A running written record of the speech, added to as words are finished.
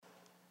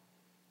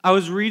I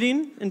was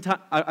reading,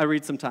 I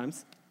read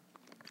sometimes.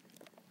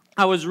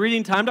 I was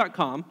reading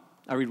time.com,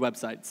 I read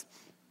websites.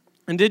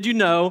 And did you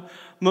know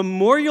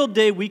Memorial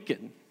Day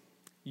weekend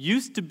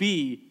used to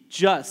be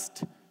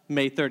just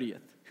May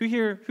 30th? Who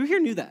here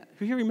knew that?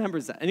 Who here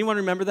remembers that? Anyone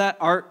remember that?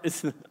 Art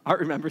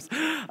remembers.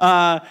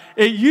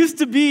 It used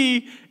to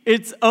be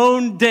its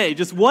own day,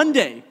 just one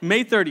day,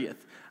 May 30th.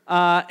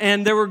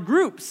 And there were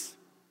groups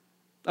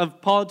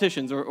of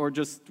politicians or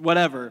just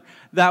whatever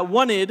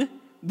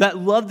that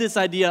loved this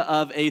idea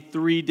of a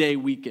 3-day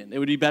weekend. It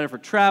would be better for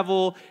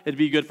travel. It'd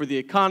be good for the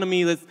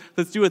economy.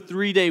 Let's do a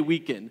 3-day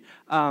weekend.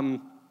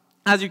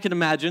 As you can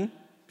imagine,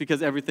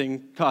 because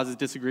everything causes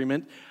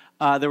disagreement,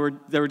 there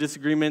were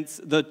disagreements.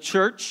 The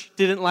church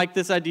didn't like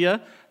this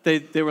idea.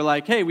 They were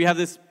like, hey, we have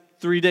this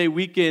 3-day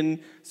weekend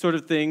sort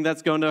of thing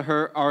that's going to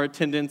hurt our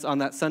attendance on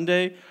that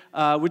Sunday,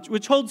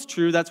 which holds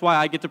true. That's why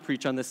I get to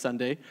preach on this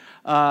Sunday.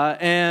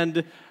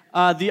 There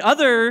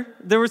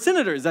were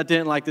senators that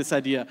didn't like this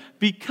idea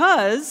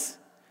because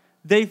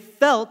they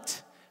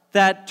felt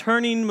that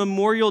turning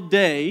Memorial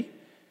Day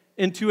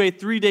into a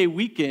 3-day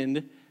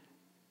weekend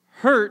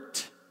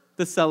hurt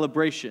the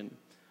celebration.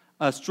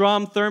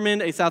 Strom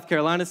Thurmond, a South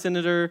Carolina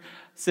senator,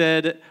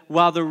 said,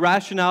 while the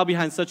rationale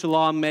behind such a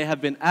law may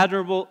have been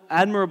admirable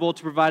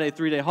to provide a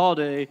 3-day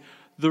holiday,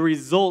 the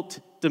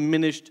result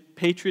diminished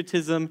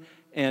patriotism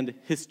and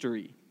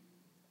history.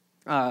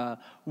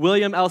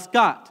 William L.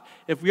 Scott,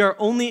 if we are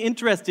only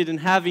interested in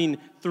having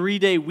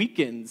 3-day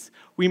weekends,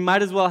 we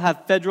might as well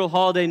have federal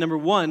holiday number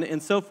 1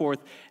 and so forth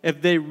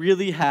if they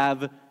really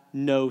have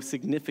no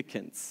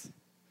significance.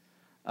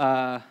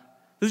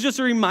 This is just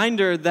a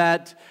reminder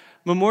that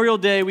Memorial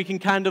Day, we can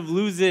kind of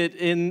lose it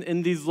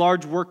in these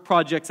large work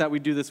projects that we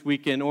do this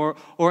weekend, or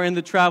in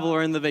the travel,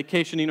 or in the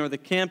vacationing, or the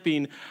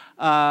camping,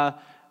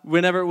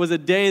 whenever it was a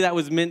day that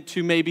was meant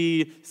to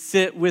maybe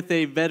sit with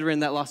a veteran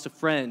that lost a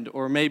friend,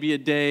 or maybe a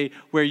day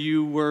where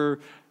you were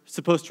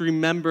supposed to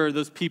remember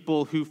those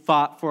people who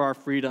fought for our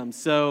freedom.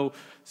 So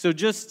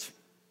just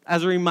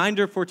as a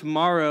reminder for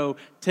tomorrow,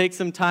 take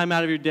some time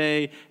out of your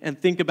day and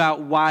think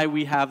about why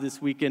we have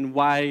this weekend,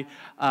 why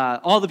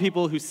all the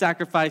people who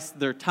sacrificed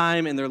their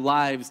time and their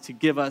lives to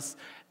give us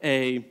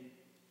a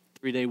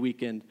 3-day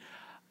weekend.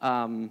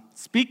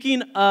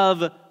 Speaking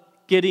of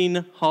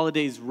getting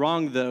holidays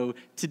wrong, though,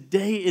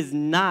 today is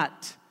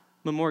not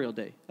Memorial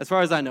Day, as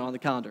far as I know on the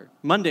calendar.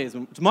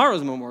 Tomorrow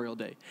is Memorial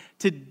Day.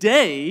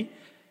 Today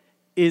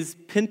is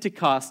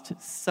Pentecost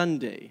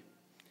Sunday.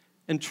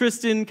 And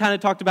Tristan kind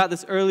of talked about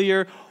this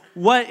earlier.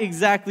 What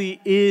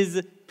exactly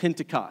is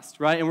Pentecost,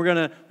 right? And we're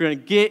gonna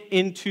get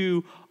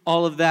into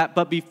all of that.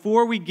 But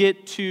before we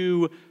get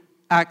to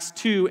Acts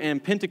 2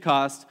 and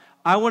Pentecost,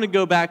 I want to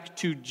go back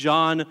to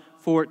John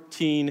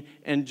 14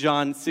 and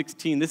John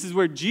 16. This is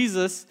where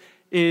Jesus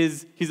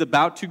he's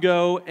about to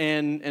go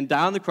and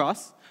die on the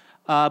cross.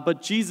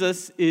 But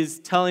Jesus is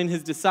telling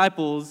his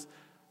disciples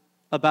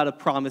about a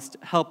promised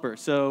helper.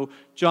 So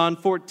John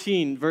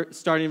 14,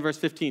 starting in verse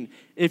 15.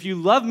 If you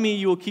love me,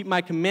 you will keep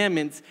my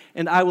commandments,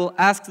 and I will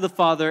ask the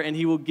Father, and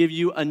he will give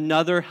you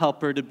another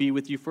helper to be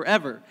with you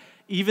forever.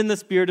 Even the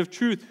Spirit of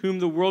truth, whom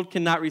the world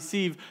cannot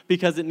receive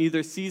because it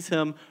neither sees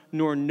him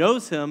nor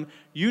knows him.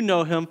 You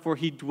know him, for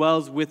he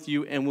dwells with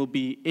you and will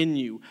be in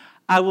you.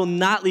 I will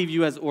not leave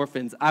you as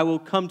orphans. I will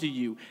come to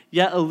you.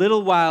 Yet a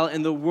little while,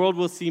 and the world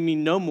will see me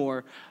no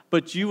more,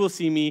 but you will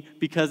see me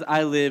because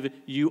I live,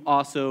 you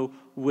also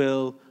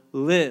will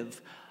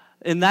live.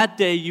 In that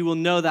day you will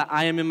know that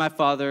I am in my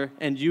Father,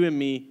 and you in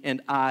me,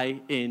 and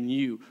I in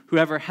you.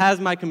 Whoever has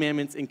my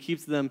commandments and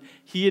keeps them,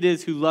 he it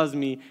is who loves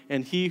me,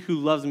 and he who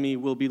loves me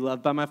will be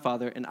loved by my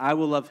Father, and I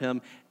will love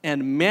him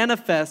and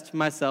manifest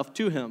myself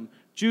to him.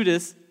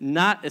 Judas,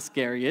 not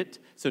Iscariot,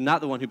 so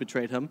not the one who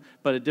betrayed him,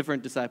 but a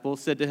different disciple,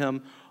 said to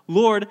him,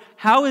 Lord,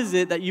 how is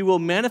it that you will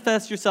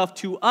manifest yourself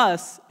to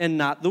us and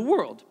not the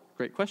world?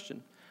 Great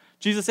question.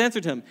 Jesus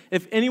answered him,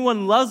 if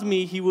anyone loves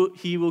me, he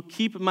will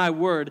keep my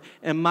word,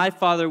 and my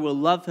Father will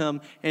love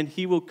him, and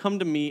he will come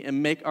to me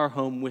and make our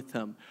home with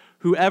him.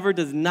 Whoever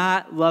does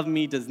not love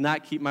me does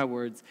not keep my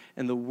words,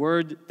 and the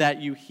word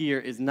that you hear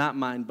is not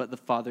mine, but the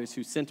Father's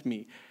who sent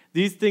me.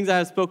 These things I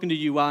have spoken to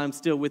you while I am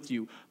still with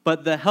you.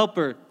 But the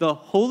Helper, the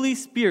Holy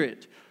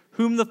Spirit,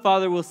 whom the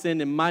Father will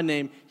send in my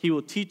name, he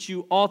will teach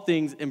you all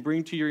things and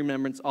bring to your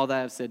remembrance all that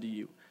I have said to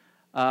you.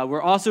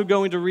 We're also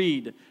going to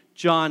read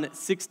John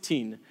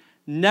 16.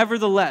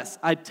 Nevertheless,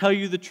 I tell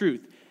you the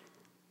truth.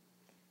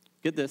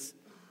 Get this.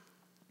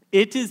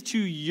 It is to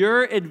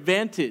your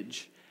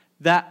advantage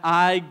that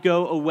I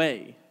go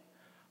away.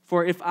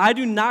 For if I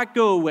do not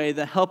go away,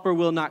 the Helper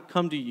will not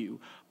come to you.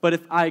 But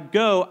if I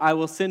go, I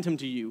will send him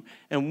to you.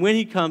 And when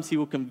he comes, he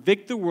will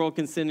convict the world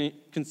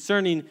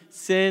concerning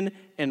sin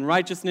and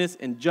righteousness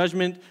and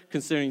judgment,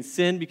 concerning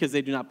sin because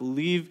they do not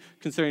believe,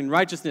 concerning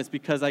righteousness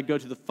because I go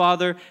to the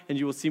Father, and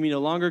you will see me no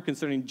longer,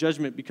 concerning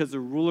judgment because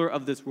the ruler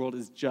of this world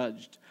is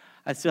judged.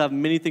 I still have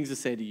many things to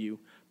say to you,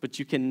 but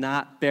you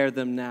cannot bear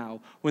them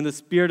now. When the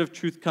Spirit of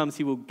truth comes,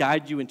 he will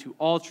guide you into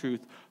all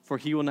truth, for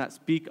he will not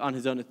speak on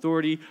his own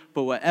authority,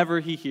 but whatever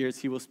he hears,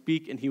 he will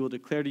speak, and he will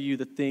declare to you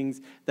the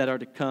things that are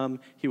to come.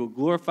 He will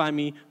glorify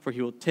me, for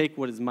he will take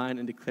what is mine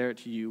and declare it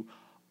to you.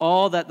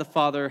 All that the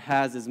Father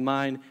has is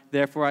mine.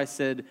 Therefore I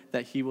said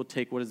that he will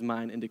take what is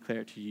mine and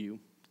declare it to you.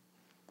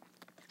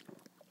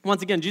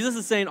 Once again, Jesus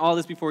is saying all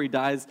this before he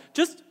dies.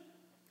 Just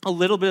a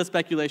little bit of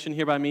speculation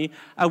here by me.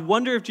 I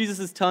wonder if Jesus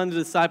is telling the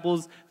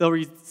disciples they'll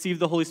receive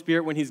the Holy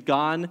Spirit when he's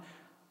gone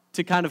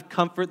to kind of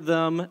comfort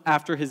them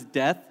after his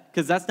death,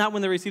 because that's not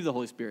when they receive the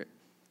Holy Spirit.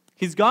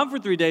 He's gone for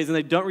 3 days and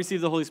they don't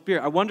receive the Holy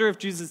Spirit. I wonder if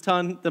Jesus is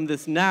telling them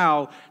this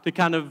now to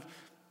kind of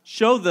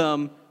show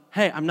them,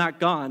 hey, I'm not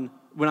gone.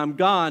 When I'm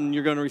gone,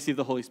 you're going to receive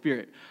the Holy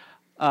Spirit.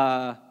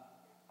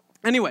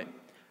 Anyway,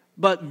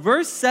 but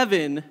verse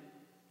 7,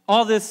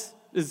 all this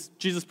is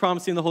Jesus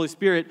promising the Holy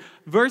Spirit.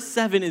 Verse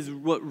 7 is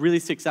what really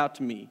sticks out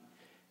to me.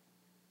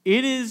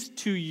 This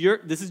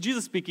is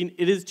Jesus speaking,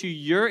 it is to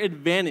your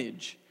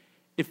advantage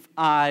if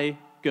I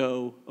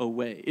go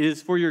away. It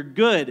is for your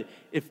good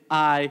if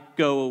I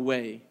go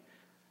away.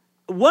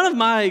 One of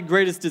my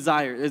greatest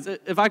desires is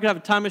if I could have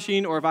a time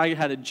machine or if I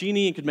had a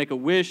genie and could make a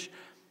wish,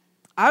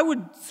 I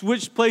would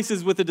switch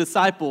places with a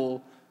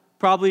disciple,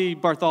 probably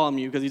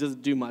Bartholomew, because he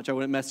doesn't do much. I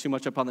wouldn't mess too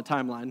much up on the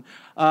timeline.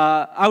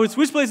 I would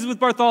switch places with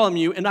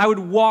Bartholomew, and I would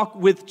walk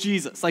with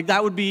Jesus. I think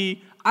that would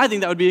be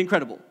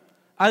incredible.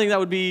 I think that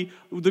would be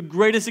the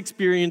greatest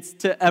experience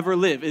to ever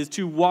live, is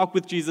to walk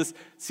with Jesus,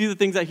 see the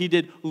things that he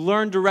did,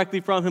 learn directly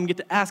from him, get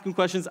to ask him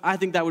questions. I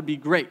think that would be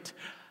great.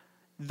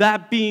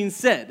 That being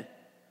said,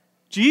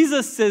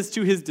 Jesus says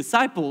to his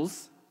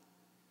disciples,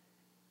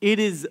 it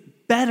is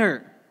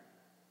better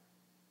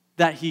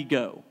that he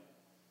go.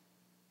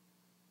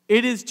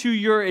 It is to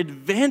your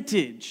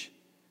advantage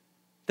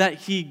that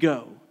he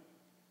go.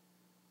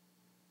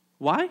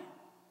 Why?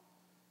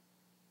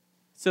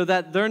 So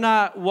that they're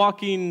not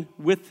walking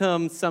with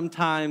him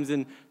sometimes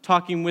and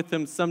talking with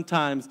him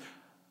sometimes,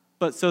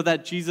 but so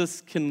that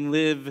Jesus can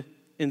live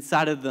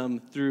inside of them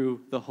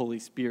through the Holy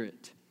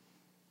Spirit.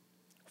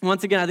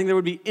 Once again, I think there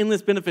would be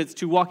endless benefits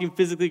to walking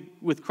physically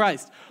with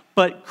Christ,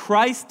 but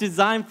Christ's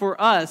design for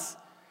us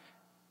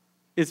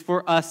is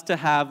for us to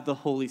have the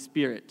Holy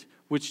Spirit,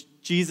 which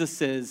Jesus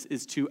says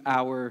is to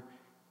our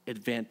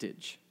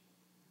advantage.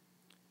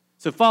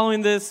 So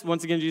following this,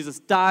 once again, Jesus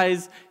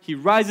dies, he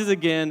rises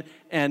again,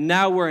 and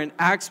now we're in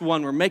Acts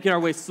 1. We're making our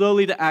way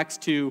slowly to Acts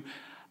 2.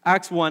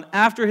 Acts 1,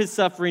 after his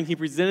suffering, he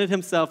presented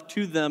himself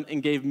to them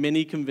and gave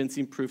many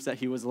convincing proofs that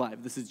he was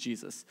alive. This is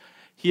Jesus.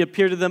 He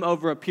appeared to them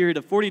over a period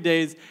of 40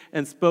 days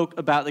and spoke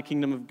about the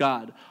kingdom of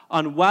God.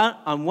 On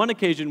one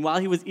occasion, while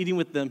he was eating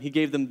with them, he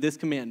gave them this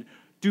command: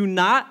 do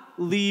not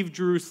leave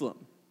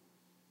Jerusalem.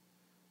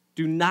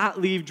 Do not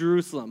leave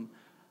Jerusalem,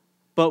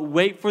 but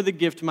wait for the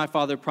gift my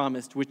Father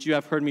promised, which you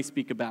have heard me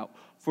speak about.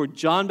 For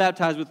John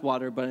baptized with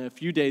water, but in a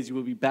few days you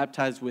will be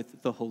baptized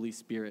with the Holy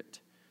Spirit.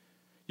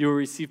 You will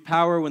receive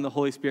power when the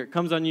Holy Spirit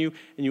comes on you,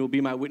 and you will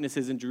be my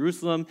witnesses in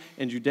Jerusalem,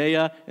 and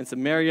Judea, and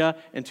Samaria,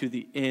 and to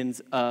the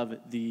ends of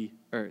the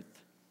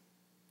earth.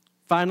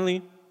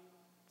 Finally,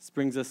 this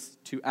brings us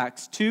to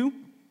Acts 2.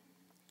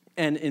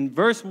 And in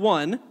verse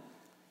 1,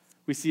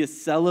 we see a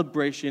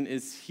celebration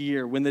is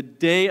here. When the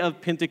day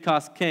of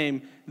Pentecost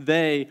came,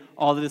 they,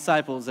 all the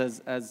disciples,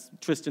 as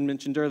Tristan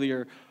mentioned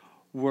earlier,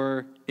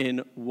 were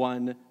in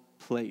one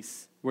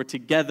place. We're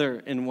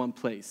together in one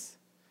place.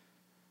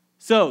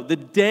 So, the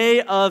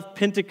day of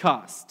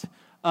Pentecost,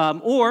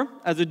 or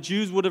as the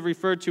Jews would have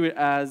referred to it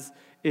as,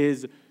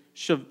 is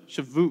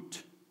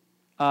Shavuot.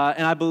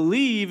 And I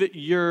believe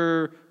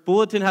your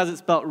bulletin has it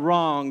spelled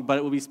wrong, but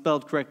it will be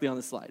spelled correctly on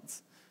the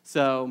slides.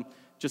 So,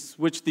 just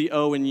switch the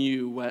O and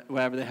U,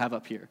 whatever they have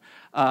up here.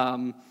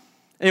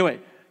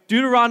 Anyway,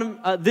 Deuteronomy,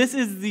 this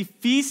is the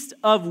Feast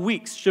of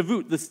Weeks,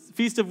 Shavuot, the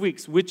Feast of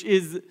Weeks, which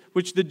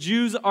the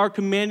Jews are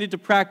commanded to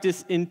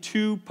practice in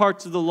two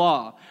parts of the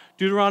law.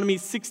 Deuteronomy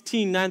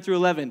 16, 9 through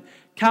 11.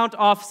 Count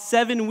off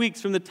 7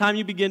 weeks from the time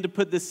you begin to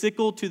put the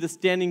sickle to the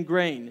standing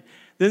grain.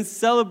 Then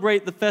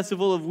celebrate the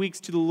festival of weeks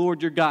to the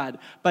Lord your God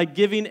by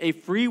giving a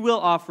free will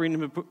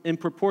offering in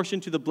proportion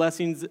to the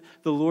blessings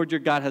the Lord your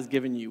God has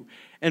given you.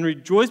 And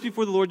rejoice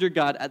before the Lord your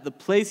God at the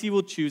place he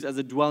will choose as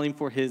a dwelling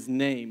for his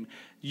name.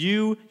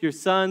 You, your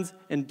sons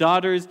and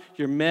daughters,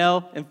 your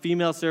male and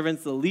female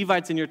servants, the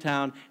Levites in your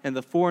town, and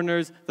the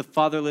foreigners, the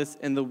fatherless,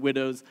 and the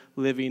widows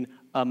living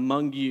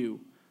among you.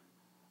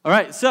 All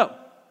right, so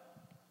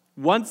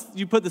once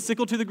you put the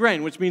sickle to the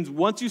grain, which means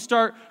once you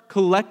start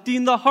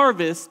collecting the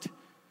harvest,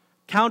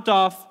 count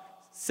off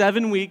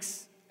 7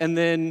 weeks, and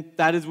then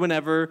that is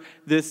whenever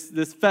this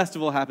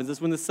festival happens. That's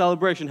when the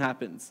celebration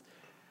happens.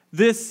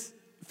 This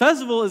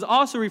festival is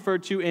also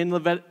referred to in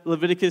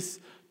Leviticus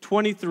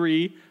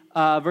 23,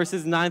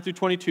 verses 9 through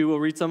 22. We'll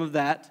read some of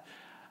that.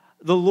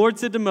 The Lord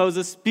said to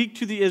Moses, speak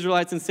to the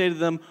Israelites and say to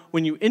them,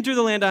 when you enter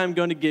the land I am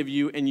going to give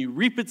you, and you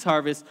reap its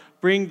harvest,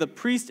 bring the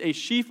priest a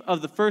sheaf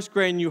of the first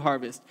grain you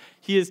harvest.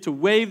 He is to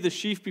wave the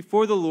sheaf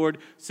before the Lord,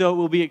 so it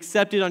will be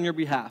accepted on your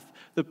behalf.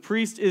 The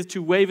priest is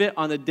to wave it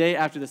on the day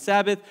after the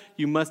Sabbath.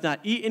 You must not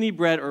eat any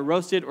bread or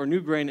roasted or new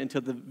grain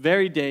until the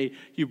very day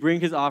you bring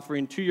his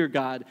offering to your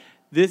God.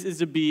 This is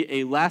to be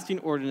a lasting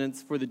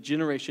ordinance for the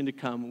generation to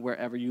come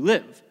wherever you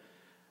live.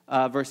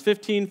 Verse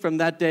 15, from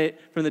the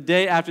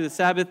day after the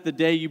Sabbath, the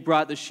day you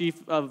brought the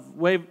sheaf of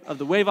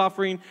the wave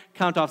offering,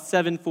 count off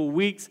 7 full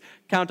weeks,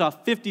 count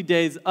off 50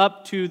 days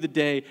up to the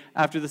day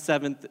after the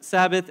 7th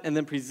Sabbath, and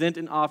then present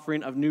an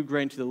offering of new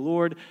grain to the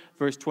Lord.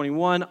 Verse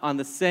 21, on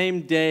the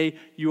same day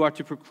you are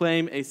to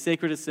proclaim a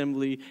sacred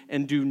assembly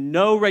and do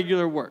no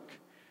regular work.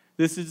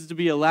 This is to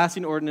be a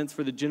lasting ordinance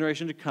for the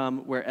generation to come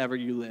wherever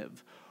you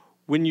live.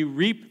 When you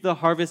reap the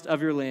harvest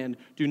of your land,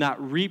 do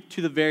not reap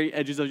to the very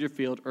edges of your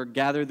field or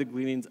gather the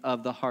gleanings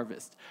of the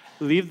harvest.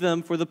 Leave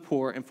them for the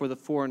poor and for the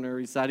foreigner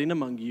residing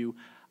among you.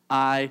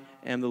 I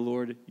am the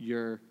Lord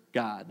your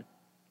God.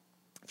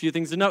 A few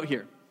things to note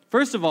here.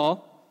 First of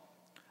all,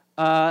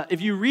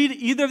 if you read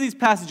either of these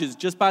passages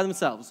just by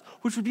themselves,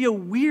 which would be a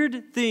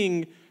weird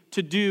thing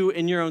to do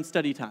in your own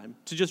study time,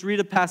 to just read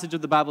a passage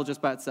of the Bible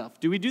just by itself.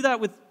 Do we do that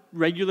with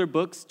regular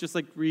books, just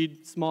like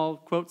read small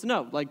quotes?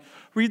 No, like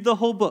read the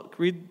whole book,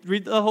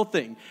 read the whole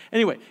thing.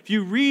 Anyway, if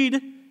you read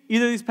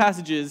either of these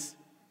passages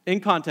in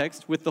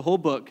context with the whole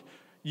book,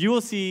 you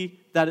will see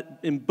that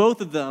in both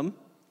of them,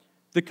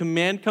 the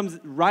command comes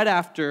right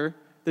after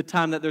the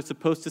time that they're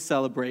supposed to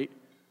celebrate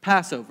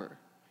Passover.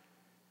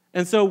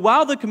 And so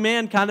while the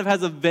command kind of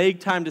has a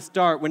vague time to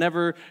start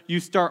whenever you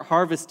start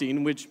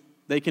harvesting, which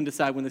they can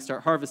decide when they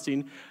start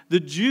harvesting, the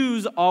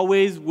Jews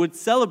always would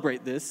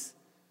celebrate this,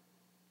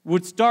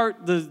 would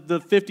start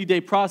the 50-day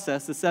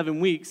process, the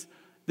 7 weeks,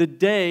 the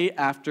day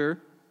after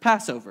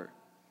Passover.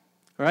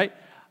 All right?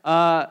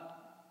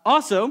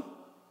 Also,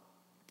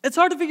 it's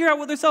hard to figure out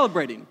what they're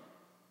celebrating.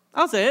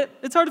 I'll say it.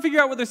 It's hard to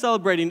figure out what they're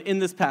celebrating in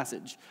this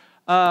passage.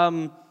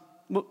 Are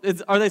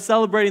they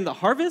celebrating the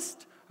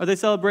harvest? Are they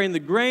celebrating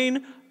the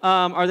grain?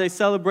 Are they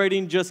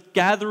celebrating just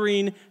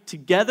gathering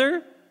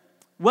together?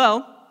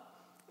 Well,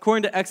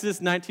 according to Exodus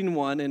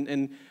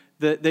 19:1,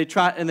 they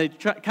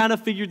kind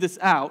of figured this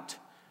out.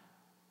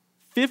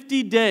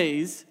 50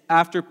 days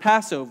after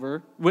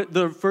Passover,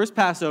 the first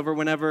Passover,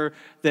 whenever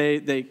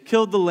they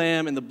killed the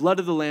lamb and the blood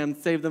of the lamb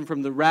saved them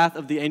from the wrath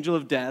of the angel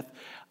of death,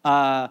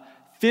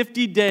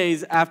 50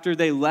 days after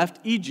they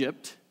left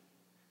Egypt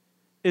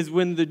is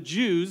when the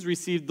Jews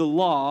received the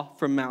law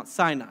from Mount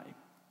Sinai.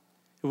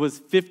 It was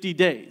 50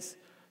 days.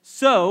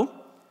 So,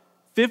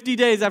 50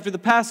 days after the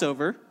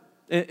Passover,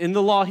 in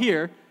the law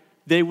here,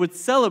 they would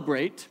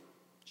celebrate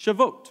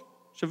Shavuot,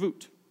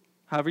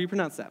 however you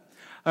pronounce that.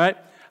 All right?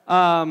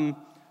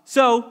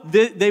 So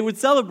they would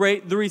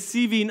celebrate the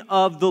receiving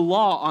of the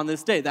law on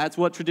this day. That's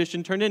what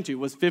tradition turned into,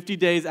 was 50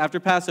 days after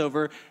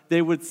Passover.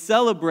 They would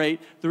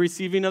celebrate the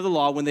receiving of the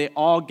law when they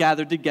all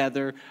gathered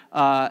together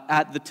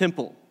at the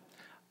temple.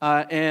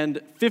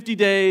 And 50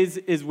 days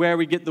is where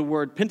we get the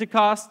word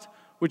Pentecost,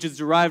 which is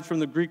derived from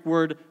the Greek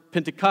word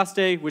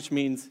Pentecoste, which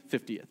means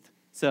 50th.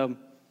 So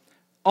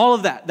all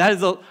of that.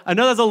 I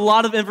know that's a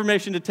lot of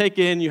information to take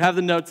in. You have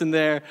the notes in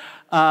there.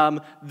 All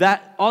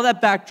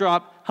that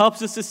backdrop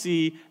helps us to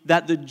see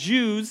that the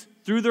Jews,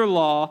 through their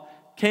law,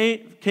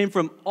 came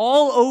from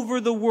all over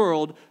the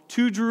world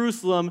to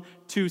Jerusalem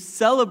to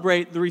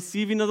celebrate the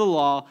receiving of the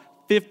law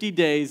 50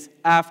 days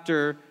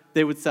after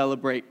they would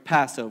celebrate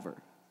Passover.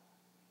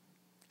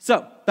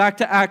 So, back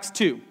to Acts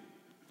 2.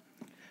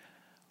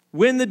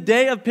 When the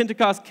day of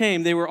Pentecost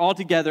came, they were all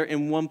together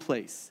in one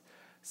place.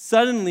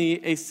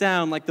 Suddenly, a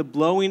sound like the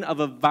blowing of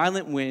a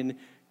violent wind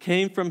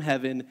came from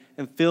heaven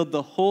and filled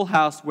the whole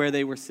house where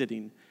they were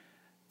sitting.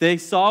 They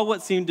saw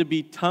what seemed to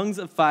be tongues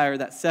of fire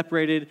that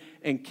separated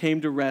and came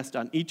to rest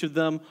on each of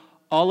them.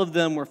 All of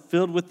them were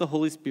filled with the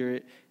Holy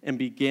Spirit and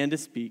began to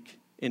speak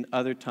in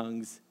other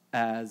tongues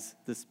as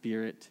the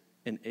Spirit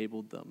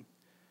enabled them.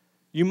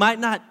 You might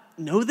not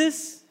know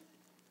this,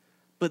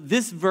 but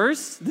this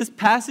verse, this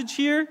passage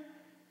here,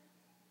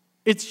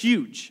 it's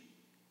huge.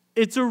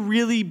 It's a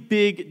really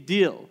big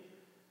deal.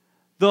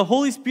 The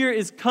Holy Spirit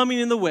is coming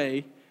in the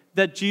way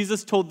that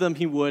Jesus told them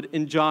he would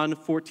in John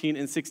 14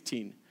 and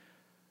 16.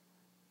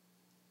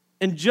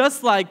 And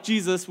just like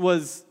Jesus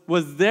was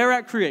there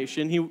at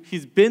creation,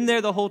 he's been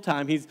there the whole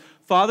time. He's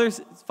Father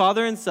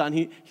and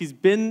Son. He's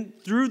been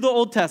through the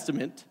Old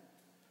Testament,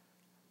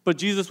 but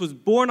Jesus was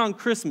born on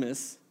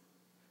Christmas.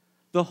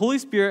 The Holy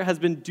Spirit has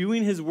been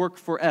doing his work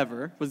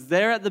forever, was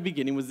there at the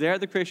beginning, was there at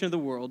the creation of the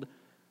world,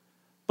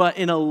 but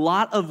in a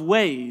lot of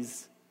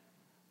ways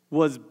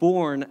was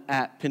born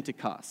at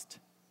Pentecost.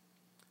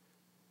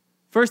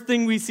 First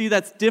thing we see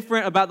that's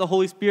different about the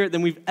Holy Spirit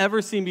than we've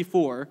ever seen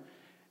before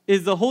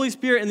is the Holy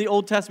Spirit in the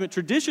Old Testament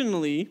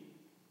traditionally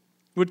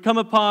would come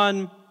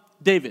upon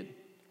David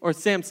or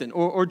Samson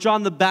or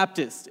John the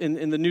Baptist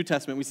in the New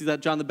Testament. We see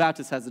that John the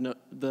Baptist has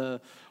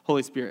the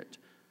Holy Spirit.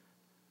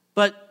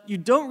 But you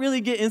don't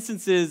really get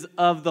instances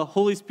of the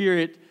Holy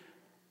Spirit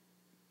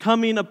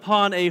coming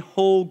upon a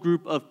whole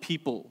group of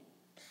people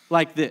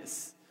like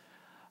this.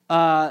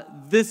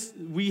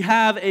 We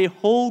have a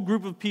whole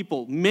group of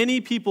people,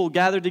 many people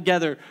gathered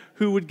together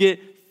who would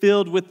get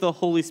filled with the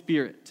Holy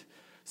Spirit.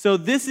 So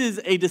this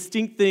is a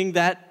distinct thing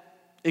that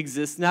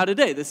exists now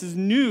today. This is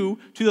new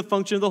to the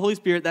function of the Holy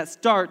Spirit that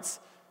starts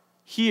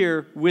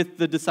here with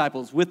the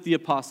disciples, with the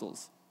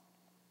apostles.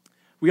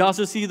 We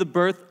also see the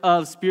birth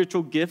of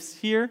spiritual gifts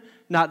here.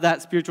 Not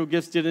that spiritual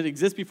gifts didn't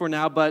exist before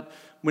now, but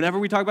whenever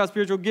we talk about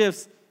spiritual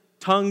gifts,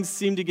 tongues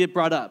seem to get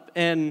brought up.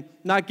 And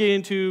not get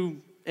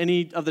into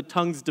any of the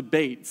tongues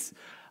debates,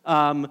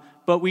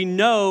 but we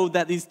know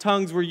that these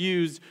tongues were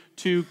used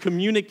to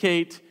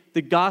communicate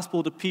the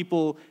gospel to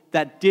people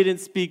that didn't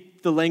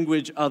speak the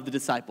language of the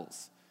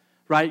disciples.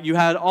 Right? You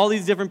had all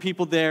these different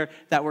people there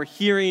that were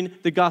hearing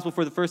the gospel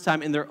for the first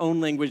time in their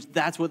own language.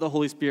 That's what the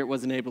Holy Spirit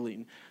was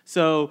enabling.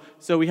 So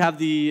we have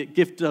the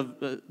gift of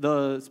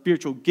the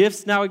spiritual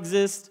gifts now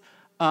exist.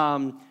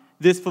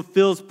 This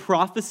fulfills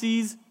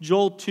prophecies.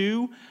 Joel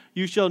 2,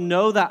 you shall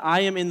know that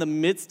I am in the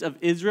midst of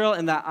Israel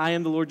and that I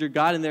am the Lord your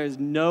God, and there is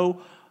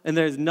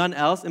none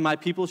else, and my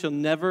people shall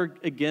never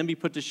again be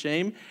put to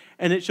shame.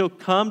 And it shall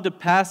come to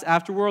pass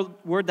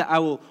afterward that I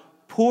will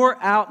pour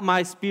out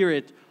my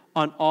spirit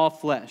on all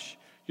flesh.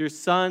 Your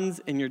sons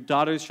and your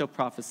daughters shall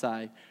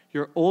prophesy.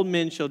 Your old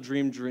men shall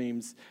dream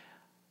dreams.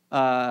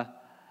 And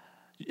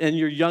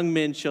your young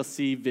men shall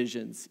see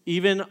visions.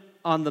 Even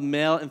on the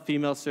male and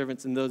female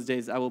servants in those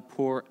days I will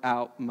pour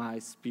out my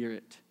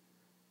spirit.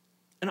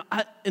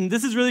 And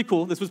this is really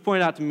cool. This was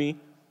pointed out to me.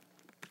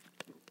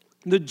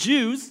 The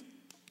Jews,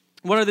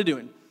 what are they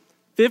doing?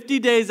 50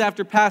 days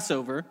after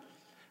Passover,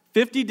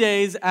 50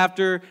 days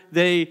after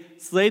they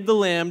slayed the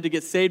lamb to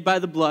get saved by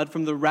the blood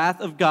from the wrath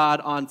of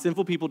God on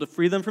sinful people to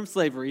free them from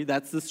slavery,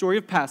 that's the story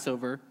of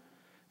Passover.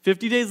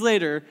 50 days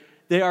later,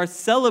 they are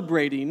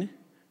celebrating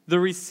the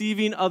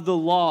receiving of the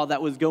law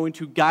that was going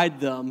to guide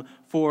them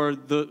for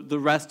the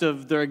rest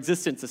of their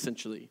existence,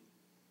 essentially.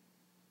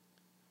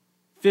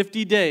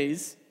 50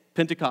 days,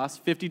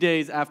 Pentecost, 50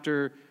 days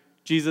after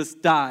Jesus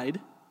died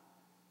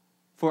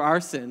for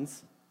our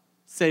sins,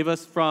 save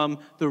us from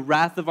the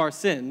wrath of our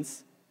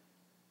sins,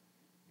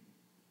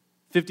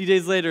 50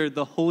 days later,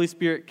 the Holy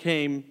Spirit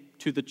came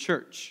to the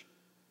church.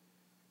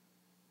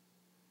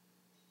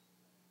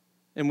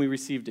 And we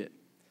received it.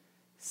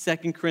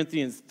 2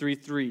 Corinthians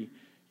 3:3.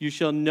 You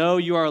shall know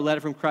you are a letter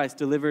from Christ,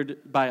 delivered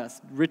by us,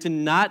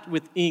 written not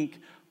with ink,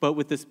 but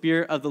with the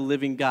Spirit of the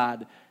living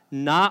God,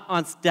 not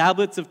on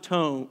tablets of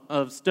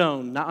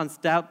stone, not on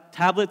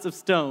tablets of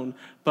stone,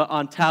 but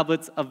on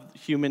tablets of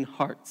human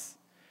hearts.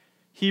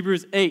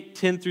 Hebrews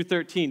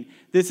 8:10-13.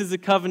 This is a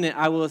covenant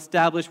I will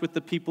establish with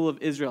the people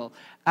of Israel.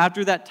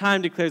 After that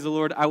time, declares the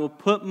Lord, I will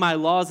put my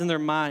laws in their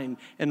mind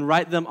and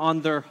write them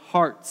on their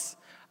hearts.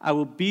 I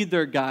will be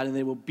their God, and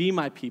they will be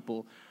my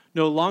people.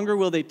 No longer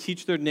will they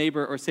teach their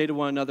neighbor or say to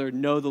one another,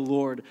 know the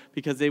Lord,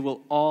 because they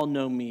will all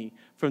know me,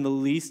 from the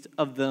least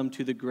of them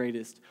to the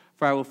greatest.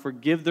 For I will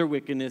forgive their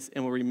wickedness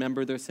and will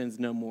remember their sins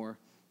no more.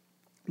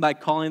 By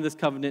calling this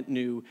covenant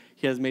new,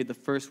 he has made the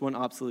first one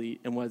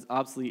obsolete, and what is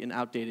obsolete and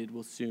outdated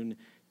will soon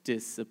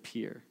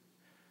disappear.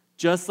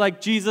 Just like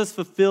Jesus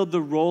fulfilled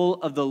the role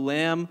of the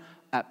lamb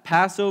at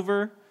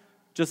Passover,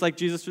 just like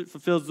Jesus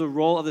fulfills the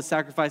role of the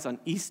sacrifice on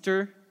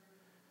Easter,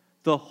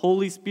 the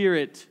Holy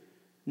Spirit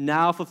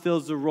now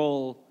fulfills the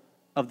role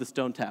of the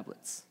stone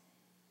tablets.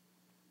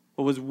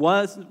 What was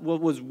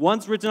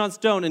once written on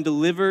stone and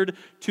delivered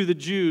to the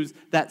Jews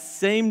that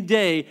same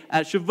day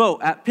at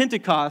Shavuot, at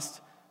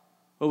Pentecost,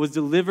 what was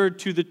delivered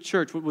to the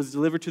church, what was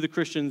delivered to the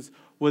Christians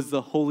was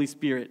the Holy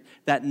Spirit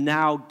that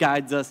now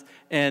guides us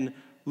and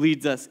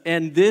leads us.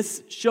 And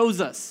this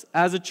shows us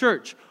as a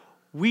church,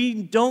 we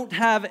don't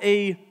have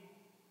a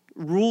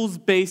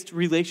rules-based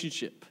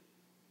relationship.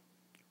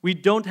 We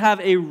don't have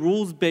a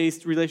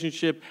rules-based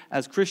relationship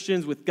as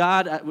Christians with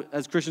God,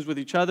 as Christians with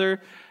each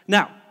other.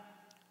 Now,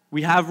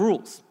 we have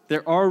rules.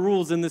 There are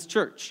rules in this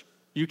church.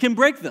 You can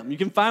break them. You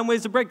can find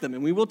ways to break them,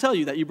 and we will tell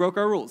you that you broke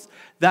our rules.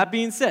 That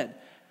being said,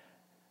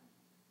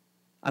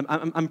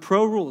 I'm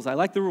pro-rules. I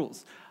like the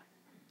rules.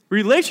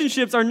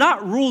 Relationships are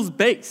not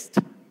rules-based.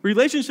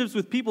 Relationships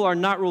with people are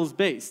not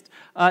rules-based.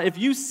 If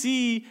you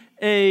see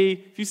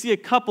a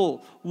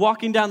couple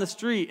walking down the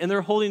street and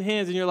they're holding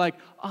hands and you're like,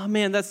 oh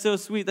man, that's so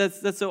sweet,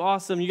 that's so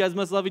awesome, you guys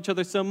must love each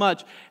other so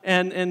much,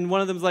 and one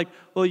of them's like,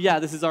 well, yeah,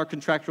 this is our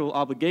contractual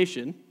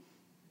obligation,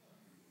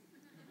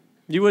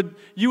 you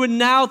would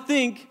now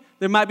think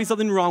there might be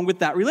something wrong with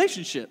that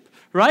relationship,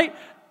 right?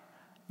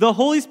 The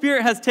Holy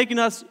Spirit has taken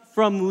us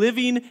from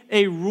living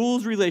a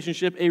rules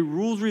relationship, a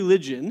rules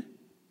religion.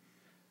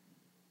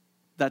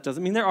 That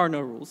doesn't mean there are no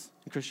rules.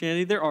 In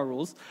Christianity, there are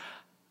rules.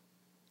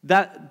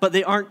 But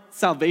they aren't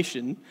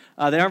salvation.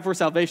 They aren't for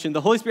salvation. The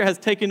Holy Spirit has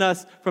taken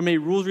us from a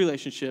rules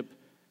relationship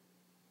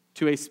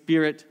to a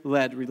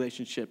Spirit-led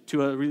relationship,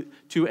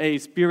 to a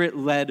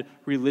Spirit-led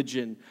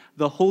religion.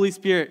 The Holy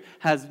Spirit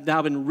has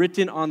now been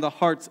written on the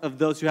hearts of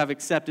those who have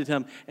accepted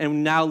him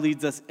and now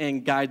leads us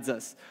and guides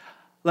us.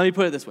 Let me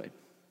put it this way.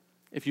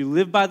 If you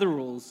live by the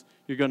rules,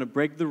 you're going to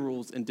break the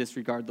rules and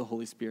disregard the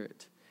Holy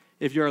Spirit.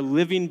 If you're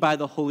living by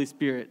the Holy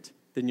Spirit,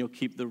 then you'll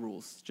keep the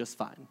rules just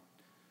fine.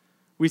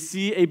 We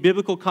see a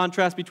biblical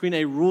contrast between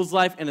a rules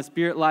life and a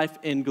spirit life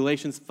in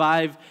Galatians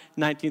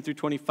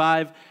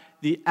 5:19-25.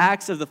 the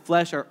acts of the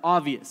flesh are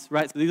obvious,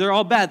 right? So these are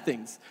all bad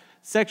things.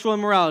 Sexual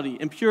immorality,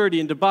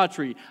 impurity and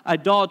debauchery,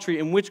 idolatry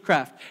and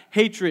witchcraft,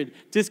 hatred,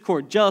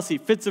 discord, jealousy,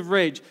 fits of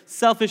rage,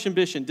 selfish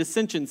ambition,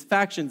 dissensions,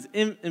 factions,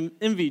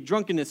 envy,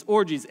 drunkenness,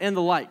 orgies, and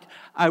the like.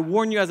 I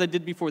warn you, as I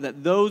did before,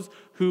 that those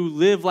who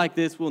live like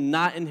this will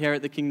not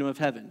inherit the kingdom of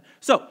heaven.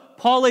 So,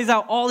 Paul lays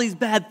out all these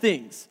bad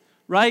things,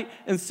 right?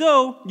 And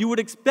so, you would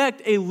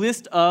expect a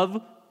list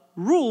of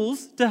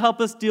rules to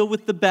help us deal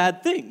with the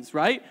bad things,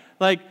 right?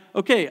 Like,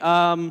 okay,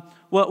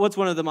 what's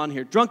one of them on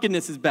here?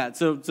 Drunkenness is bad,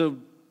 so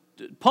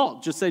Paul,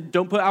 just say,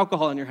 don't put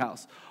alcohol in your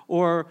house.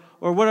 Or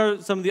what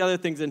are some of the other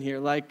things in here?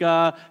 Like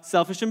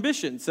selfish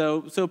ambition.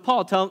 So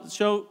Paul,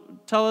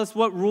 tell us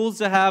what rules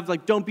to have.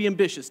 Like, don't be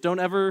ambitious. Don't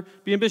ever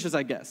be ambitious,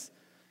 I guess.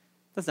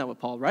 That's not what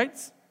Paul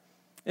writes.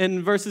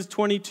 In verses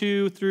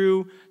 22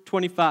 through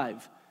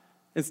 25,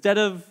 instead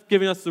of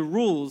giving us the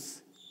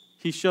rules,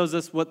 he shows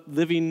us what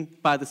living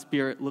by the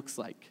Spirit looks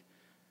like.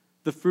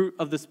 The fruit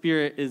of the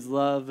Spirit is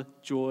love,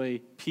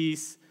 joy,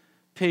 peace,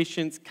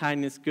 patience,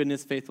 kindness,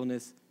 goodness,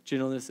 faithfulness,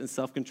 gentleness, and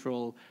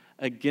self-control.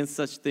 Against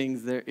such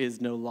things there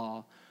is no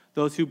law.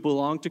 Those who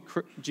belong to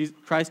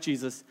Christ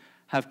Jesus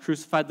have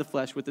crucified the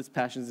flesh with its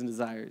passions and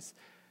desires.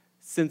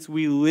 Since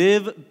we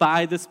live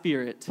by the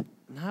Spirit,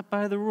 not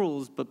by the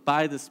rules, but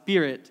by the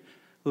Spirit,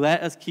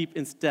 let us keep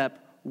in step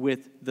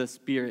with the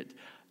Spirit.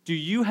 Do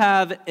you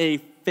have a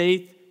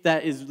faith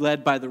that is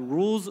led by the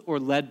rules or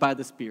led by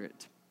the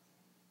Spirit?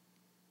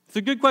 It's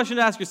a good question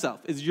to ask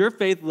yourself. Is your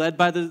faith led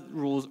by the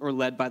rules or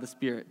led by the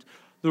Spirit?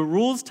 The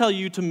rules tell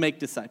you to make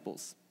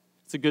disciples.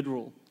 It's a good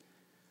rule.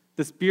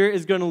 The Spirit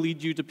is going to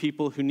lead you to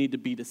people who need to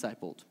be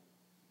discipled.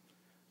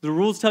 The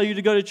rules tell you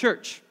to go to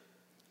church.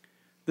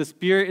 The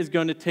Spirit is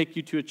going to take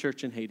you to a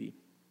church in Haiti.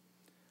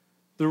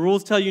 The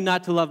rules tell you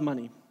not to love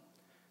money.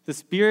 The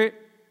Spirit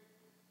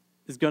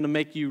is going to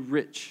make you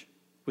rich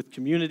with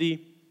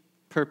community,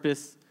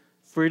 purpose,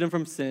 freedom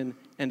from sin,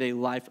 and a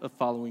life of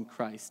following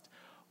Christ.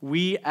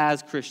 We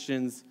as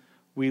Christians,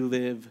 we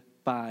live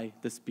by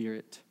the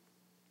Spirit.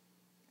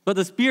 But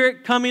the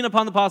Spirit coming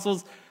upon the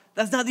apostles,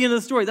 that's not the end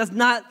of the story. That's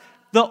not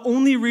the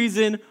only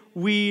reason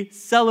we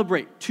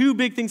celebrate. Two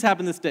big things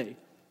happen this day.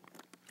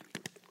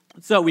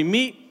 So we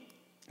meet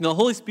the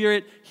Holy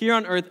Spirit here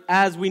on earth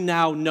as we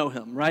now know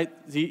him, right?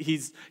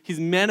 He's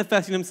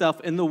manifesting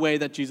himself in the way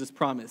that Jesus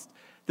promised.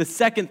 The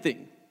second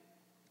thing,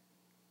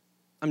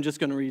 I'm just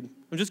going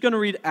to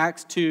read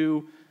Acts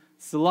 2.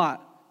 It's a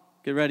lot.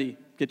 Get ready.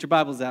 Get your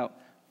Bibles out.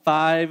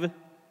 5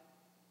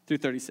 through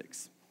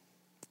 36.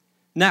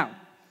 Now,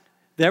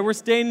 there were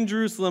staying in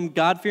Jerusalem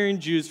God-fearing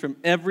Jews from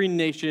every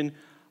nation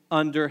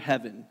under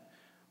heaven.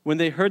 When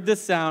they heard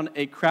this sound,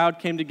 a crowd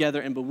came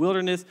together in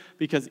bewilderness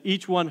because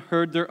each one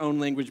heard their own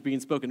language being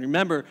spoken.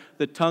 Remember,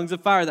 the tongues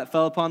of fire that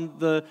fell upon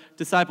the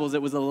disciples,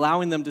 it was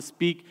allowing them to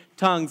speak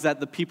tongues that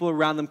the people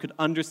around them could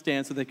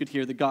understand so they could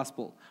hear the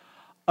gospel.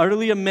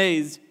 Utterly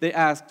amazed, they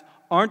asked,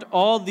 "Aren't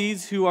all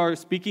these who are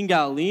speaking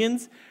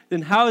Galileans?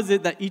 Then how is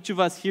it that each of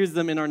us hears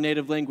them in our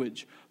native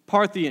language?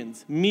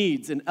 Parthians,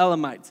 Medes, and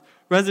Elamites,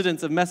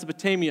 residents of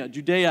Mesopotamia,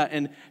 Judea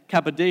and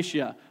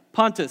Cappadocia,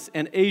 Pontus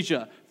and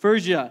Asia,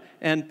 Phrygia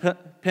and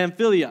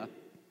Pamphylia,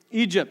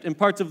 Egypt and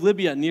parts of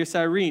Libya near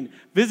Cyrene,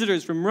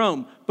 visitors from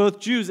Rome, both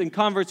Jews and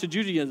converts to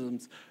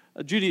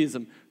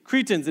Judaism,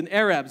 Cretans and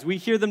Arabs. We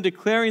hear them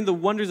declaring the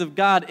wonders of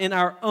God in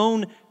our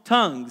own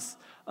tongues."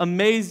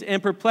 Amazed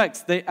and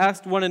perplexed, they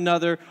asked one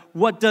another,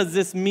 "What does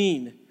this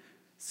mean?"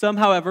 Some,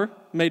 however,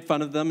 made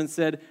fun of them and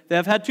said, "They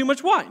have had too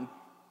much wine."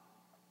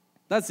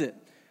 That's it.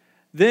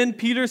 Then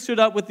Peter stood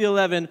up with the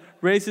 11,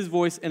 raised his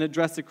voice, and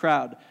addressed the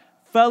crowd.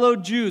 "Fellow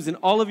Jews and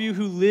all of you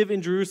who live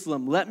in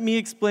Jerusalem, let me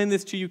explain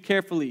this to you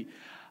carefully.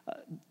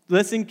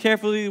 Listen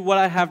carefully to what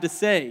I have to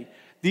say.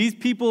 These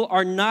people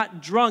are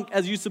not drunk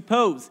as you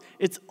suppose.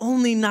 It's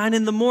only 9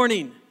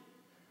 a.m.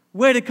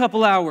 Wait a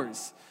couple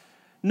hours.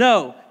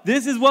 No,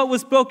 this is what was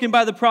spoken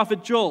by the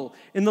prophet Joel.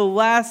 In the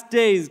last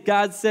days,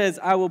 God says,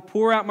 I will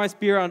pour out my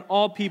spirit on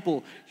all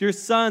people. Your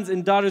sons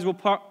and daughters will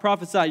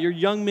prophesy. Your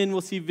young men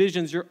will see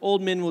visions. Your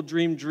old men will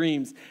dream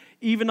dreams.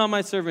 Even on my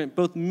servant,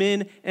 both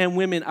men and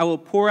women, I will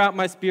pour out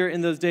my spirit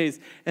in those days,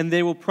 and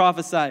they will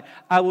prophesy.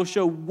 I will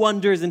show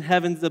wonders in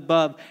heavens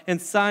above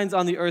and signs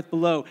on the earth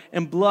below,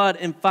 and blood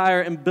and fire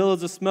and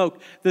billows of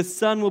smoke. The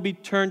sun will be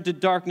turned to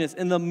darkness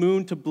and the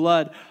moon to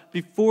blood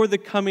before the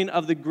coming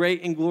of the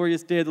great and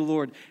glorious day of the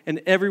Lord,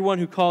 and everyone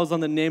who calls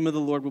on the name of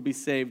the Lord will be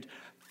saved.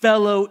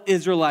 Fellow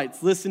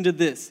Israelites, listen to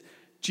this.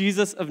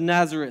 Jesus of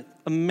Nazareth,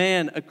 a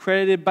man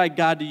accredited by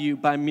God to you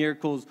by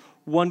miracles,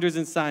 wonders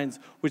and signs,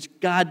 which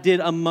God did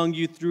among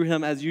you through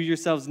him, as you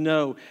yourselves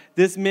know.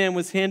 This man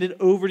was handed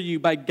over to you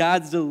by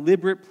God's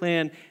deliberate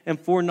plan and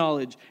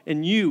foreknowledge,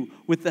 and you,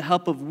 with the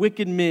help of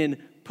wicked men,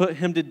 put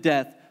him to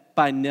death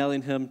by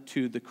nailing him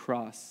to the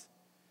cross.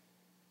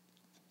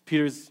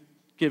 Peter's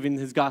giving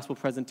his gospel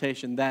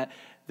presentation that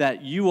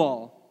you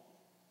all,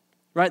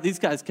 right? These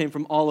guys came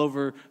from all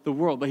over the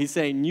world, but he's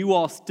saying you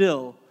all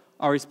still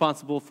are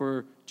responsible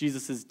for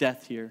Jesus'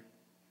 death here.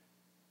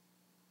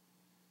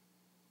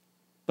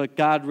 But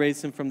God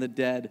raised him from the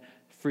dead,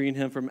 freeing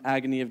him from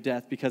agony of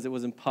death because it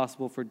was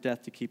impossible for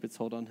death to keep its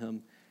hold on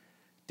him.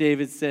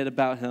 David said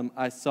about him,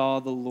 I saw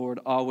the Lord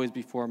always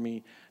before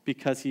me.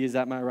 Because he is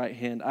at my right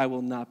hand, I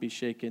will not be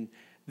shaken.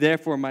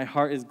 Therefore my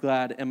heart is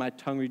glad and my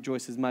tongue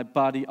rejoices. My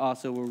body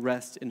also will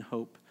rest in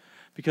hope.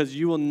 Because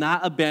you will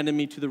not abandon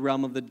me to the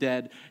realm of the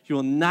dead. You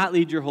will not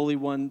lead your Holy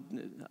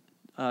One.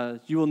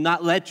 You will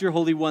not let your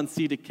Holy One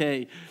see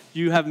decay.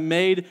 You have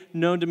made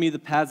known to me the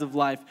paths of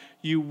life.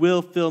 You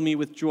will fill me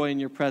with joy in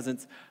your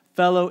presence.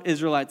 Fellow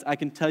Israelites, I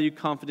can tell you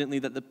confidently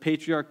that the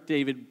patriarch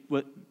David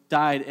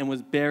died and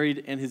was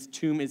buried, and his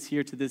tomb is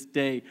here to this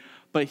day.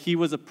 But he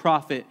was a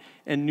prophet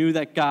and knew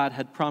that God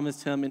had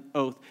promised him an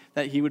oath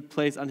that he would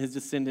place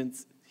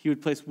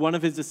one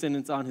of his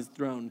descendants on his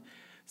throne.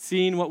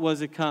 Seeing what was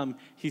to come,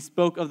 he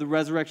spoke of the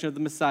resurrection of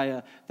the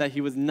Messiah, that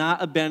he was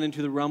not abandoned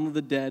to the realm of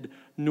the dead,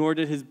 nor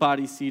did his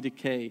body see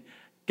decay.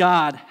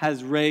 God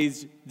has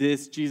raised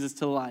this Jesus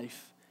to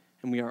life,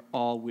 and we are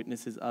all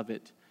witnesses of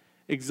it.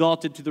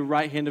 Exalted to the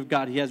right hand of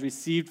God, he has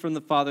received from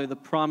the Father the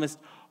promised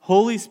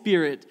Holy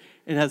Spirit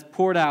and has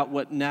poured out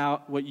what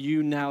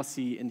you now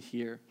see and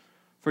hear.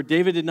 For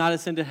David did not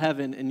ascend to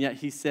heaven, and yet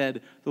he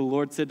said, the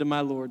Lord said to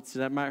my Lord,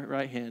 sit at my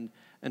right hand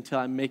until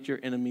I make your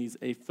enemies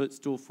a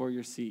footstool for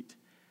your seat.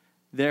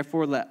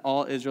 Therefore let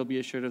all Israel be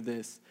assured of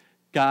this.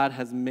 God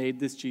has made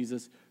this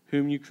Jesus,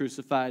 whom you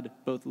crucified,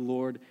 both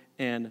Lord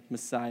and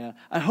Messiah.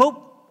 I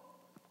hope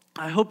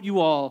you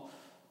all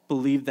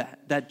believe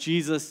that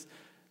Jesus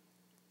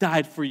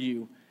died for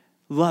you,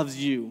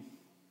 loves you,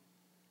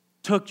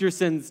 took your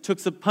sins, took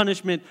some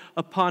punishment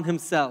upon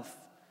himself.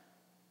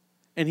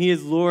 And he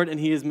is Lord and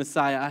he is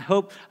Messiah. I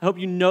hope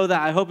you know that.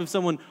 I hope if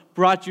someone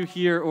brought you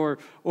here or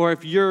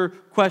if you're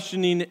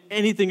questioning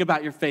anything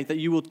about your faith, that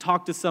you will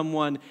talk to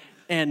someone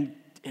and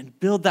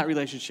build that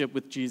relationship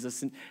with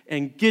Jesus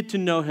and get to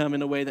know him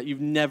in a way that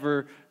you've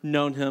never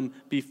known him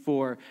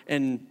before.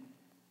 And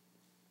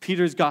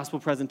Peter's gospel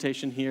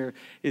presentation here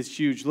is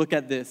huge. Look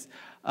at this,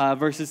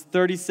 verses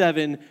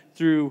 37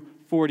 through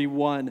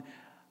 41.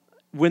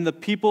 When the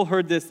people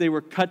heard this, they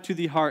were cut to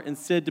the heart and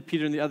said to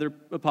Peter and the other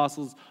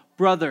apostles,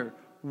 Brother,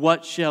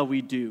 what shall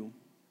we do?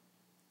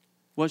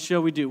 What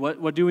shall we do?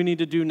 What do we need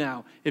to do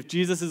now? If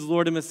Jesus is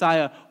Lord and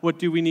Messiah, what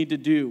do we need to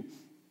do?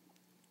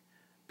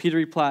 Peter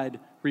replied,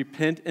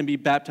 Repent and be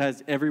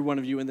baptized, every one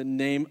of you, in the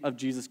name of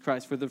Jesus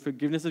Christ for the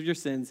forgiveness of your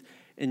sins,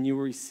 and you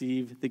will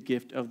receive the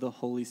gift of the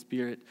Holy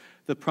Spirit.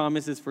 The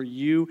promise is for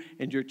you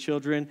and your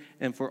children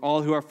and for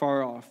all who are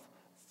far off,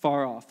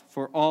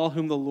 for all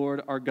whom the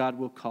Lord our God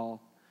will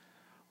call.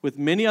 With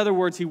many other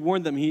words, he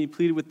warned them. He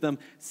pleaded with them,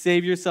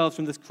 save yourselves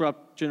from this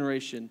corrupt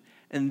generation.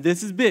 And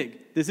this is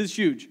big. This is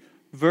huge.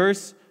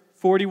 Verse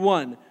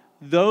 41,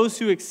 those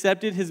who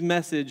accepted his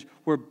message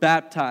were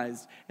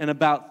baptized, and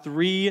about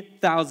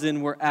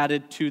 3,000 were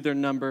added to their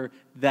number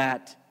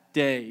that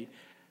day.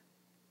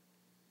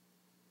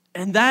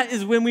 And that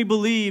is when we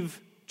believe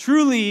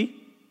truly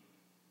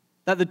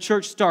that the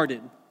church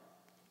started.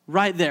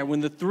 Right there,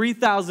 when the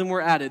 3,000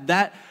 were added.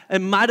 That, it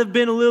might have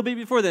been a little bit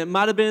before that. It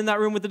might have been in that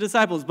room with the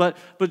disciples. But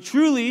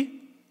truly,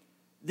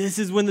 this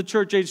is when the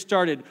church age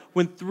started.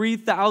 When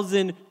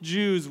 3,000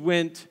 Jews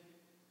went,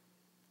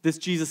 this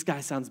Jesus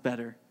guy sounds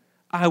better.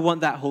 I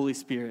want that Holy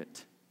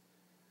Spirit.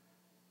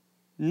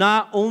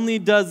 Not only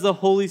does the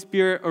Holy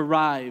Spirit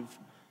arrive,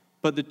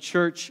 but the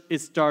church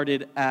is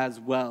started as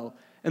well.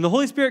 And the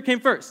Holy Spirit came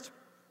first.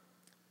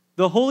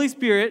 The Holy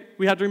Spirit,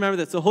 we have to remember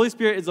this, the Holy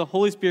Spirit is a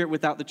Holy Spirit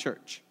without the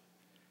church.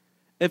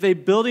 If a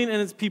building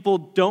and its people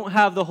don't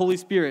have the Holy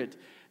Spirit,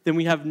 then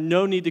we have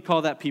no need to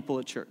call that people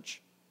a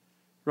church,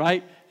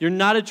 right? You're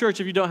not a church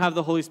if you don't have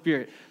the Holy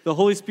Spirit. The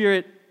Holy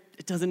Spirit,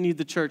 it doesn't need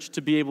the church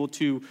to be able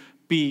to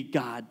be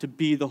God, to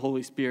be the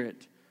Holy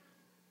Spirit.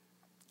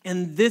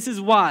 And this is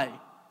why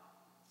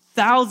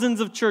thousands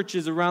of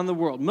churches around the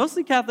world,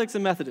 mostly Catholics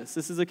and Methodists,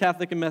 this is a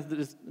Catholic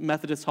and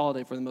Methodist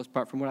holiday for the most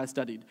part from what I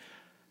studied,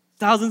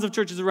 thousands of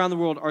churches around the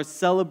world are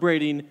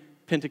celebrating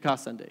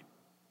Pentecost Sunday.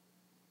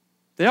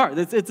 They are.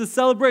 It's a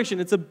celebration.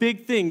 It's a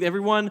big thing.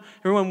 Everyone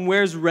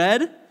wears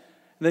red.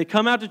 They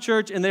come out to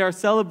church, and they are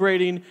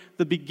celebrating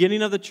the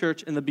beginning of the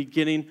church and the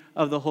beginning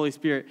of the Holy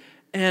Spirit.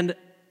 And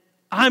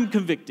I'm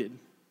convicted.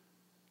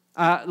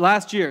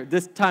 Last year,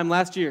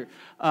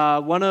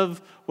 one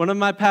of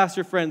my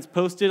pastor friends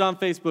posted on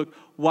Facebook,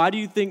 why do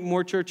you think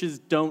more churches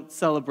don't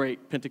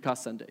celebrate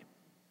Pentecost Sunday?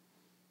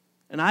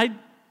 And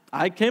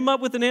I came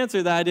up with an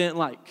answer that I didn't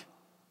like.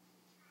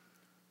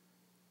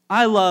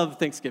 I love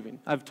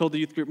Thanksgiving. I've told the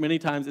youth group many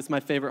times it's my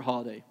favorite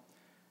holiday.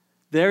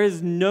 There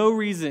is no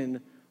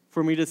reason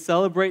for me to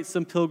celebrate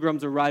some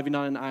pilgrims arriving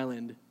on an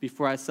island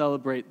before I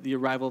celebrate the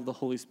arrival of the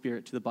Holy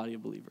Spirit to the body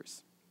of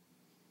believers.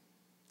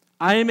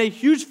 I am a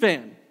huge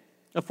fan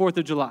of 4th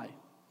of July.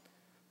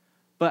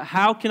 But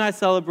how can I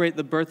celebrate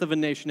the birth of a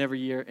nation every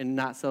year and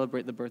not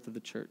celebrate the birth of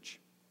the church?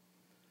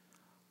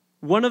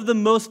 One of the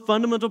most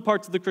fundamental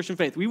parts of the Christian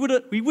faith, we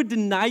would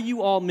deny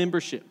you all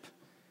membership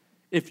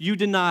if you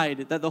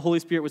denied that the Holy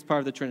Spirit was part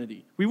of the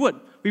Trinity. We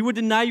would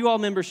deny you all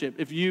membership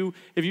if you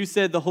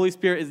said the Holy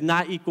Spirit is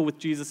not equal with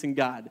Jesus and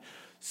God.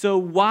 So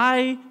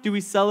why do we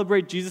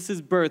celebrate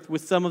Jesus' birth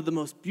with some of the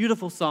most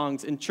beautiful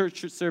songs and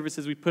church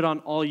services we put on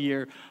all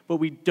year, but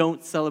we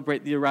don't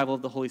celebrate the arrival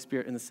of the Holy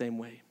Spirit in the same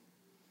way?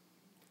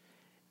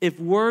 If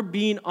we're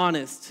being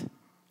honest,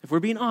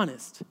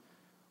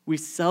 we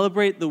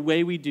celebrate the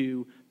way we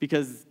do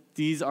because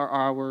these are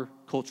our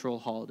cultural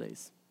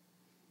holidays.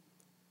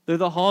 They're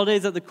the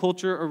holidays that the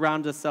culture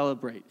around us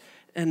celebrate.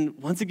 And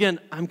once again,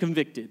 I'm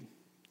convicted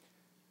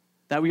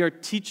that we are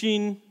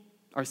teaching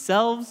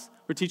ourselves,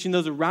 we're teaching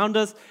those around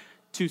us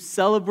to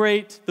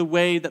celebrate the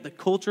way that the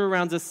culture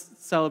around us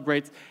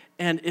celebrates.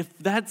 And if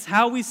that's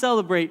how we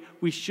celebrate,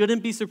 we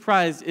shouldn't be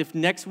surprised if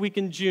next week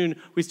in June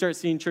we start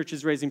seeing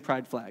churches raising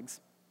pride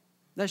flags.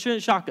 That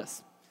shouldn't shock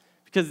us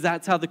because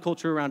that's how the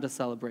culture around us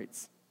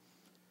celebrates.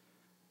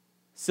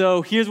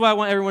 So here's what I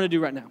want everyone to do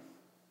right now.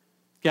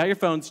 Get out your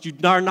phones. You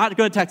are not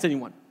going to text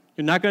anyone.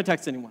 You're not going to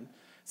text anyone.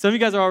 Some of you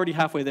guys are already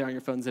halfway there on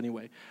your phones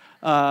anyway.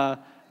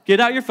 Get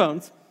out your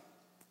phones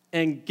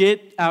and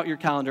get out your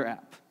calendar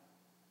app.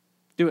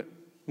 Do it.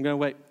 I'm going to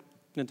wait.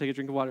 I'm going to take a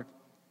drink of water.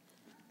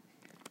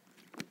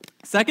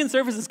 Second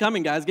service is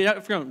coming, guys. Get out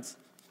your phones.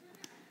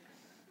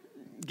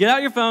 Get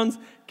out your phones.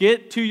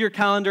 Get to your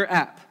calendar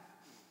app.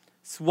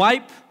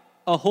 Swipe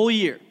a whole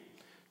year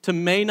to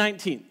May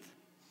 19th.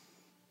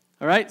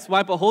 All right?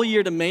 Swipe a whole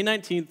year to May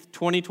 19th,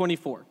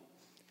 2024.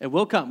 It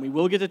will come. We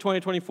will get to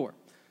 2024.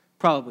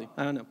 Probably.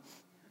 I don't know.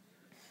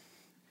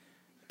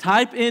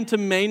 Type into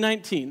May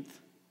 19th,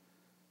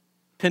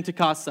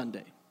 Pentecost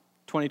Sunday,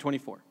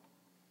 2024.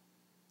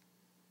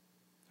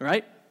 All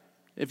right?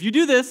 If you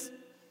do this,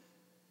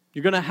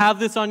 you're going to have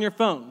this on your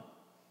phone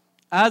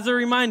as a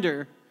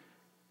reminder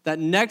that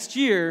next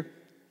year,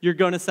 you're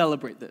going to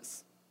celebrate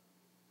this.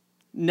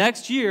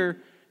 Next year,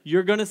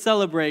 you're going to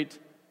celebrate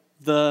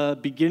the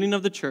beginning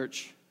of the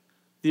church,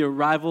 the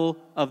arrival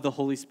of the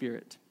Holy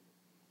Spirit.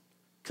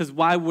 Because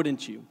why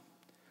wouldn't you?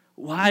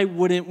 Why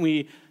wouldn't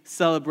we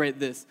celebrate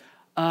this?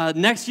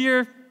 Next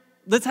year,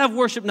 let's have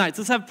worship nights.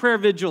 Let's have prayer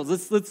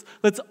vigils.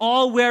 Let's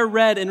all wear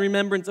red in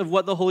remembrance of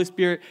what the Holy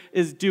Spirit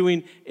is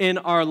doing in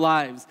our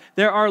lives.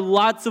 There are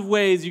lots of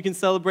ways you can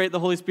celebrate the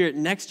Holy Spirit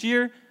next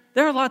year.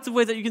 There are lots of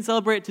ways that you can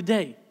celebrate it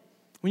today.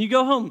 When you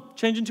go home,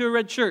 change into a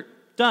red shirt.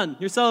 Done.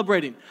 You're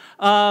celebrating.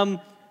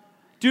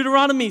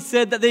 Deuteronomy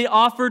said that they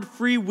offered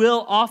free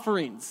will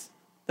offerings,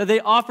 that they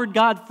offered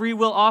God free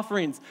will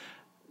offerings.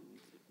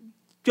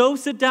 Go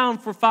sit down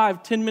for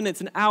 5, 10 minutes,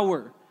 an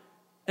hour,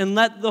 and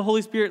let the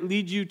Holy Spirit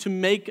lead you to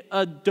make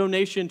a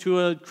donation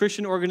to a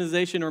Christian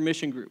organization or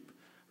mission group,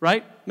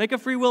 right? Make a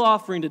free will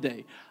offering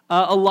today.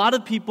 A lot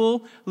of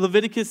people,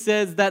 Leviticus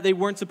says that they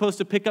weren't supposed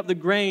to pick up the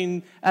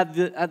grain at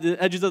the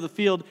edges of the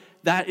field.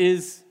 That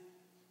is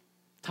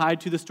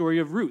tied to the story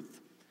of Ruth.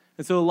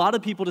 And so a lot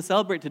of people to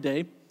celebrate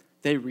today,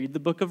 they read the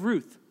book of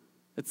Ruth.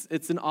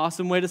 It's an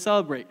awesome way to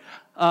celebrate.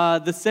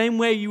 The same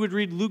way you would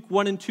read Luke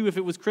 1 and 2 if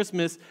it was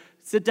Christmas,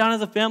 sit down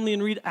as a family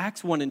and read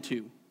Acts 1 and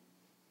 2.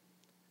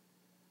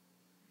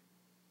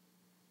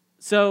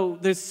 So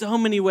there's so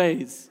many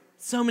ways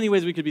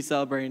we could be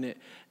celebrating it.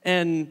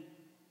 And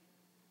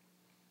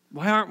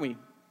why aren't we?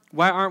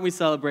 Why aren't we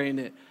celebrating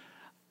it?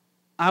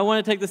 I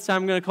want to take this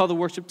time, I'm going to call the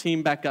worship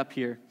team back up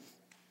here.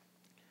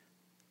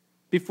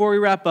 Before we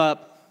wrap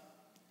up,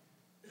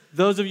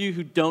 those of you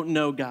who don't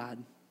know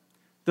God,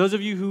 those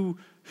of you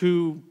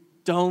who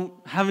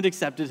haven't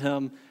accepted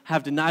him,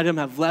 have denied him,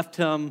 have left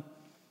him,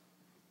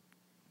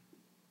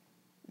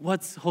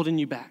 what's holding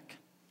you back?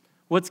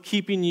 What's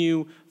keeping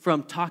you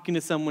from talking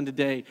to someone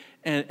today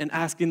and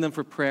asking them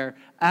for prayer,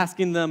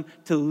 asking them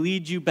to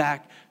lead you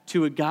back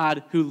to a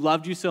God who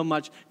loved you so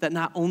much that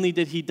not only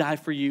did he die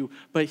for you,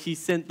 but he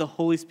sent the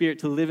Holy Spirit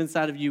to live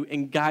inside of you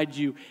and guide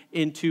you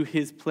into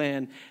his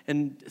plan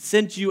and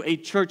sent you a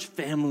church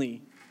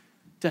family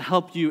to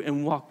help you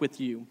and walk with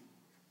you.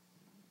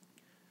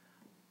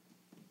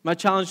 My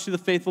challenge to the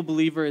faithful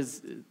believer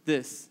is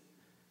this.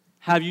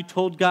 Have you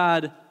told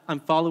God, I'm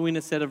following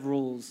a set of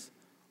rules?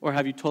 Or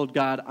have you told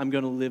God, I'm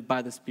going to live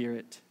by the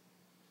Spirit?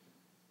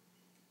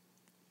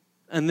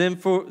 And then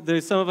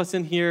there's some of us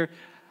in here,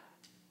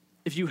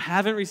 if you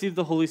haven't received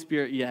the Holy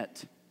Spirit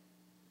yet,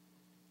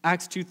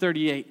 Acts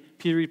 2:38,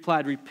 Peter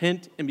replied,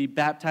 repent and be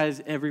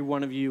baptized, every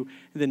one of you,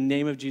 in the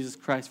name of Jesus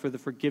Christ for the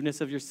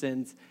forgiveness of your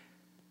sins.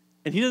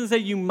 And he doesn't say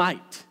you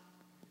might.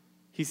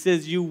 He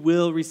says you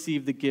will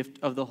receive the gift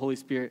of the Holy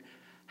Spirit.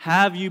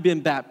 Have you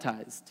been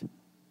baptized?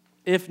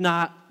 If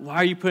not, why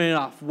are you putting it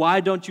off? Why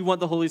don't you want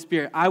the Holy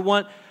Spirit?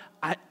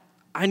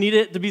 I need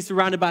it to be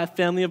surrounded by a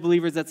family of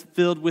believers that's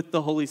filled with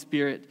the Holy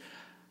Spirit.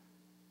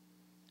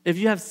 If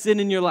you have sin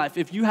in your life,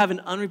 if you have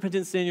an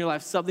unrepentant sin in your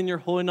life, something you're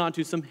holding on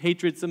to, some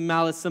hatred, some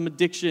malice, some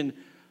addiction,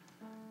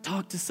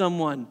 talk to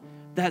someone.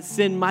 That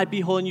sin might be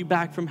holding you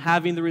back from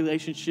having the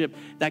relationship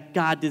that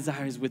God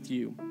desires with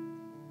you.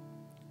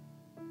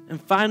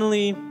 And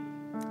finally,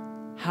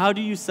 how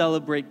do you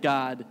celebrate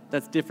God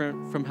that's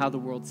different from how the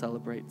world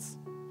celebrates?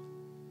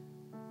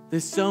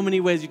 There's so many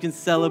ways you can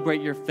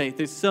celebrate your faith.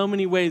 There's so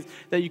many ways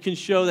that you can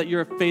show that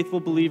you're a faithful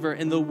believer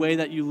in the way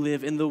that you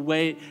live, in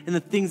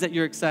the things that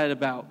you're excited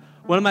about.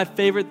 One of my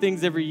favorite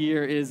things every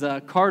year is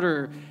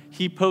Carter,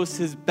 he posts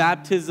his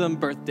baptism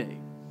birthday.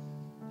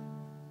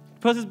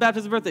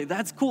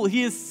 That's cool.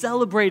 He is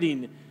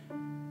celebrating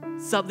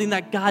something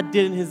that God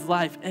did in his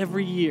life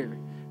every year.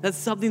 That's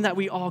something that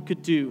we all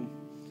could do.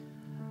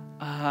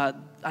 I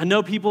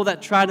know people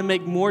that try to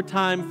make more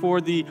time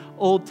for the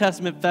Old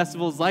Testament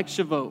festivals like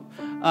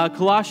Shavuot.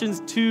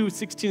 Colossians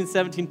 2:16 and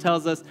 17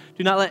 tells us,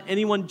 do not let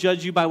anyone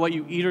judge you by what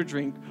you eat or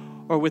drink,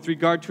 or with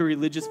regard to a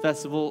religious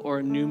festival or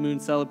a new moon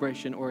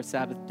celebration or a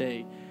Sabbath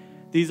day.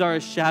 These are a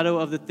shadow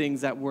of the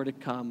things that were to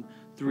come.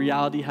 The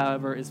reality,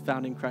 however, is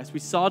found in Christ. We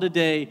saw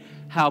today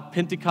how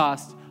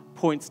Pentecost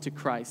points to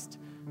Christ.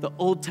 The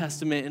Old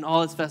Testament and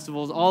all its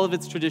festivals, all of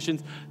its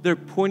traditions, they're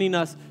pointing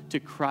us to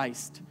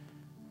Christ.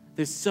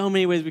 There's so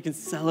many ways we can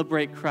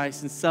celebrate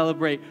Christ and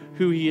celebrate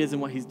who he is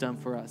and what he's done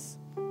for us.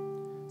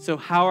 So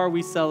how are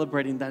we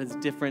celebrating that is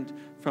different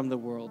from the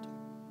world?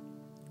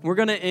 We're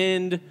going to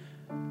end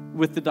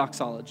with the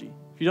doxology.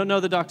 If you don't know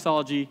the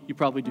doxology, you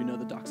probably do know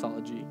the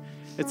doxology.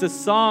 It's a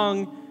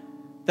song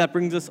that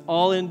brings us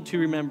all into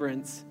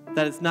remembrance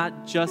that it's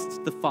not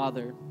just the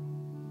Father.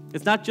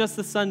 It's not just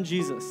the Son,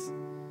 Jesus.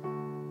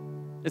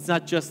 It's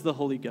not just the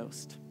Holy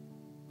Ghost.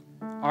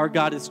 Our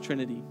God is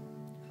Trinity.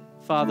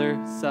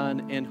 Father,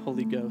 Son, and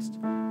Holy Ghost.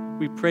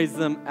 We praise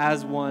them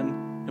as one,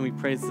 and we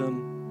praise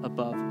them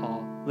above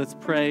all. Let's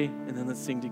pray, and then let's sing together.